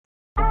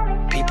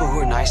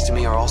nice to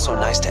me are also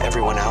nice to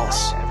everyone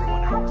else.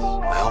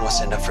 I almost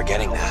end up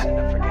forgetting that.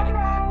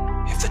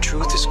 If the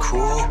truth is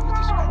cruel,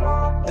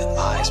 then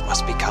lies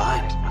must be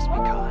kind.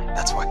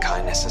 That's why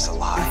kindness is a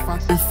lie.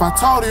 If I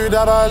told you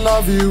that I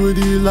love you, would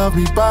you love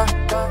me back?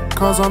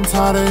 Cause I'm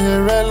tired of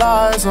hearing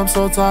lies, I'm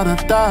so tired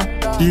of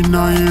that. You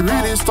know you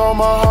really stole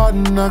my heart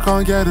and I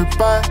can't get it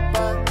back.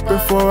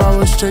 Before I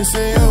was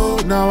chasing you,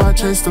 now I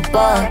chase the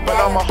bag.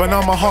 But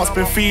now my heart's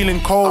been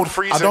feeling cold.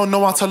 I don't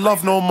know how to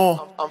love no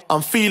more.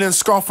 I'm feeling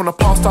scarred from the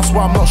past, that's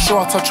why I'm not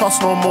sure how to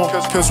trust no more.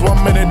 Cause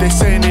one minute they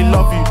saying they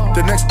love you,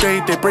 the next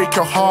day they break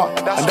your heart.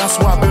 And that's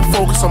why I've been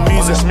focused on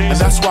music, and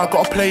that's why I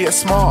gotta play it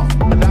smart.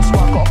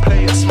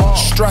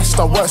 Stressed,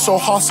 I work so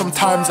hard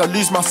sometimes, I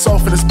lose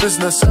myself in this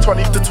business. The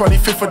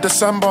 25th of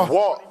December,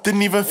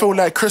 didn't even feel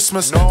like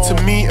Christmas.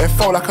 To me it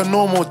felt like a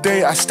normal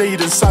day. I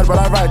stayed inside while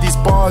I write these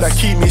bars that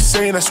keep me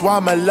sane. That's why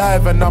I'm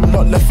alive and I'm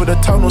not left with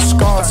eternal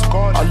scars.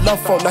 Our love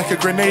felt like a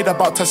grenade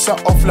about to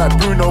set off like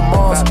Bruno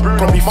Mars.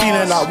 Got me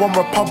feeling like One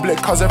Republic,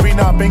 cause every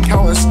night I've been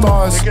counting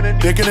stars.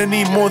 They're gonna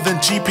need more than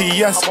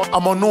GPS,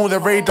 I'm on all the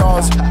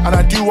radars. And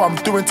I do what I'm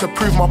doing to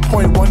prove my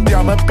point. One day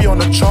I'ma be on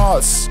the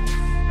charts.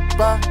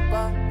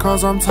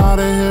 Cause I'm tired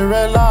of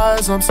hearing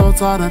lies, I'm so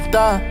tired of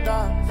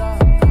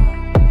that.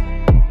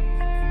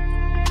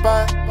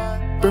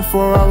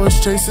 Before I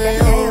was chasing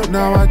you,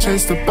 now I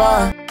chase the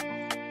bag.